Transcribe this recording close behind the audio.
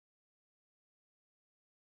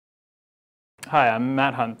Hi, I'm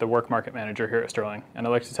Matt Hunt, the Work Market Manager here at Sterling, and I'd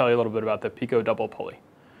like to tell you a little bit about the Pico double pulley.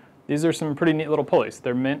 These are some pretty neat little pulleys.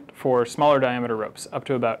 They're meant for smaller diameter ropes, up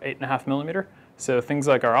to about 8.5 millimeter, so things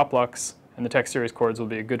like our op-locks and the Tech Series cords will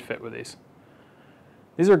be a good fit with these.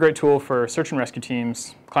 These are a great tool for search and rescue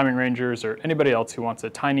teams, climbing rangers, or anybody else who wants a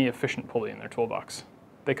tiny, efficient pulley in their toolbox.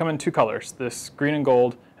 They come in two colors, this green and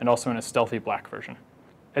gold, and also in a stealthy black version.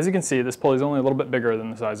 As you can see, this pulley is only a little bit bigger than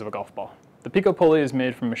the size of a golf ball. The Pico pulley is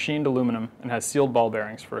made from machined aluminum and has sealed ball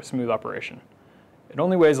bearings for a smooth operation. It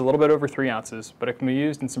only weighs a little bit over 3 ounces, but it can be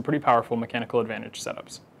used in some pretty powerful mechanical advantage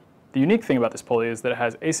setups. The unique thing about this pulley is that it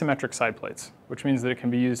has asymmetric side plates, which means that it can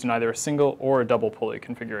be used in either a single or a double pulley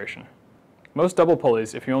configuration. Most double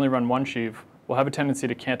pulleys, if you only run one sheave, will have a tendency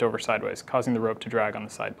to cant over sideways, causing the rope to drag on the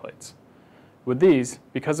side plates. With these,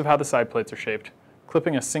 because of how the side plates are shaped,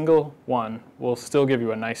 clipping a single one will still give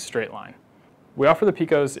you a nice straight line. We offer the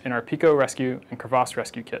Picos in our Pico Rescue and Crevasse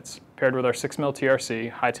Rescue kits, paired with our 6mm TRC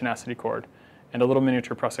high tenacity cord and a little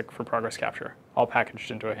miniature prusik for progress capture, all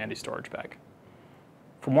packaged into a handy storage bag.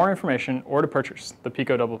 For more information or to purchase the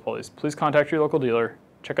Pico double pulleys, please contact your local dealer,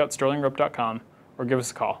 check out sterlingrope.com, or give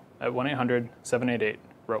us a call at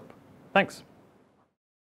 1-800-788-ROPE. Thanks!